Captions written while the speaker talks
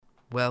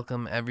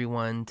Welcome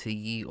everyone to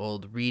Ye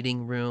Old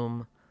Reading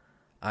Room.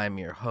 I'm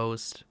your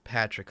host,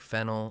 Patrick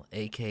Fennell,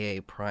 aka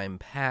Prime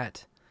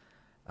Pat.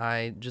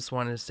 I just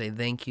wanted to say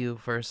thank you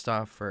first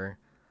off for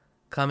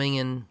coming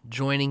and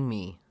joining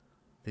me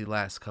the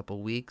last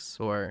couple weeks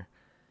or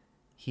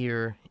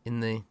here in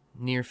the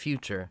near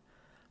future.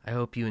 I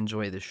hope you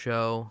enjoy the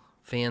show.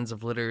 Fans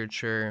of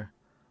literature,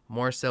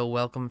 more so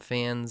welcome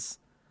fans,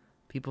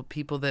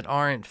 people that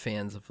aren't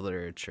fans of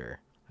literature.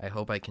 I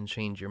hope I can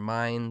change your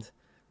mind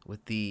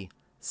with the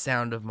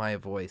sound of my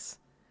voice.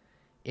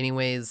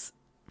 Anyways,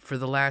 for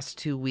the last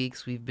 2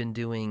 weeks, we've been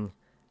doing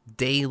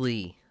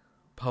daily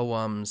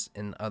poems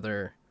and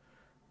other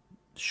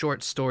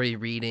short story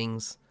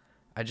readings.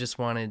 I just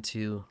wanted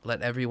to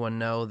let everyone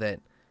know that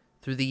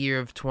through the year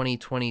of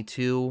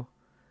 2022,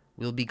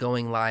 we'll be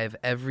going live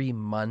every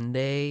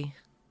Monday.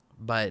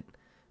 But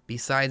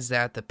besides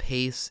that, the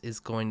pace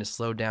is going to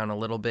slow down a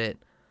little bit.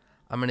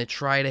 I'm going to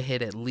try to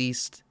hit at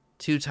least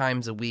 2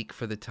 times a week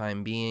for the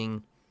time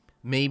being.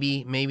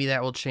 Maybe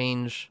that will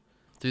change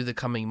through the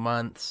coming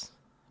months,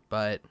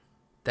 but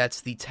that's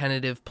the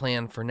tentative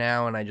plan for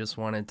now, and I just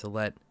wanted to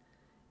let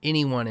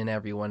anyone and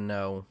everyone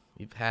know.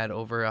 We've had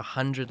over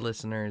 100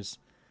 listeners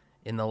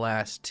in the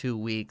last 2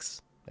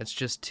 weeks. That's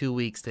just 2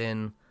 weeks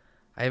in.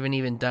 I haven't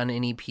even done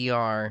any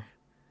PR.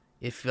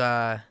 If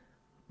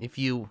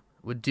you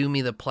would do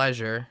me the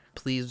pleasure,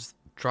 please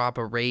drop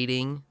a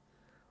rating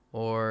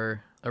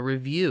or a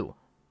review.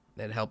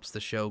 That helps the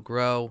show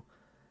grow,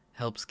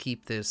 helps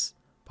keep this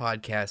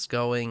podcast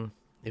going.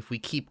 If we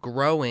keep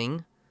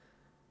growing,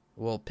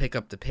 we'll pick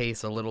up the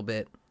pace a little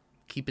bit.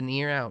 Keep an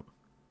ear out.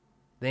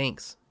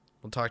 Thanks.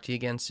 We'll talk to you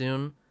again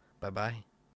soon. Bye-bye.